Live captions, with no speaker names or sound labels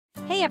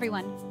Hey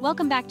everyone,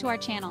 welcome back to our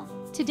channel.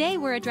 Today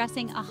we're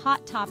addressing a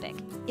hot topic.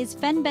 Is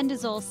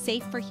Fenbendazole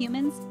safe for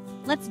humans?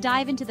 Let's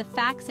dive into the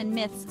facts and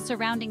myths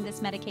surrounding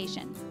this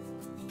medication.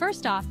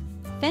 First off,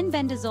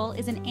 Fenbendazole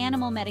is an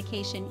animal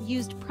medication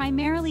used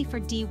primarily for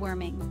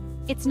deworming.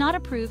 It's not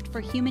approved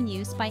for human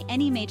use by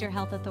any major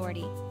health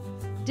authority.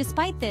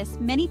 Despite this,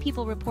 many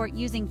people report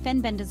using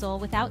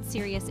Fenbendazole without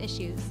serious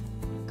issues.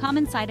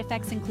 Common side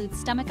effects include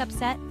stomach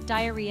upset,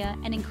 diarrhea,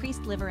 and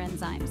increased liver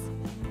enzymes.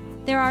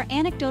 There are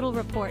anecdotal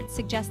reports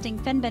suggesting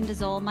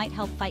Fenbendazole might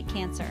help fight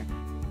cancer.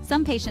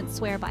 Some patients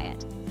swear by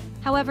it.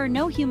 However,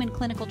 no human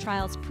clinical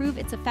trials prove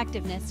its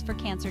effectiveness for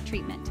cancer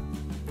treatment.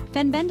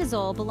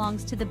 Fenbendazole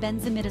belongs to the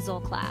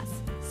benzimidazole class,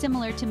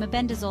 similar to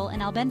Mebendazole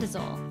and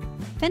albendazole.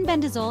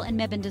 Fenbendazole and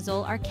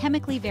Mebendazole are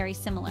chemically very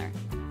similar.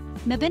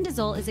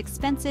 Mebendazole is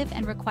expensive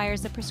and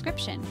requires a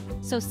prescription,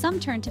 so some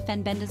turn to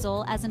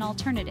Fenbendazole as an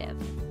alternative.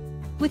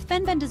 With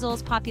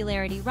Fenbendazole's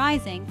popularity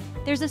rising,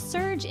 there's a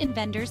surge in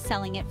vendors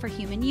selling it for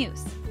human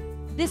use.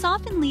 This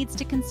often leads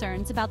to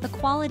concerns about the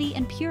quality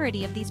and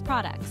purity of these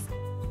products.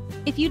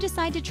 If you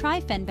decide to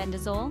try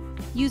Fenbendazole,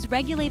 use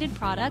regulated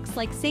products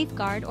like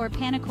Safeguard or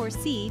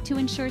Panacur-C to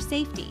ensure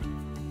safety.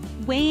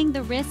 Weighing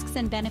the risks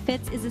and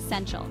benefits is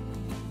essential.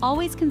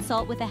 Always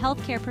consult with a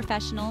healthcare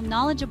professional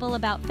knowledgeable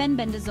about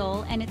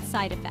Fenbendazole and its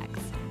side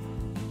effects.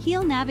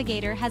 Heal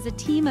Navigator has a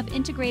team of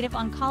integrative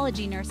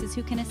oncology nurses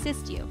who can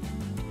assist you.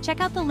 Check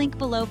out the link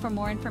below for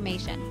more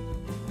information.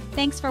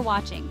 Thanks for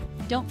watching.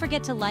 Don't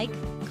forget to like,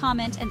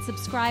 comment, and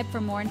subscribe for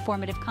more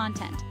informative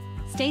content.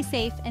 Stay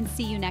safe and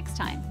see you next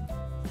time.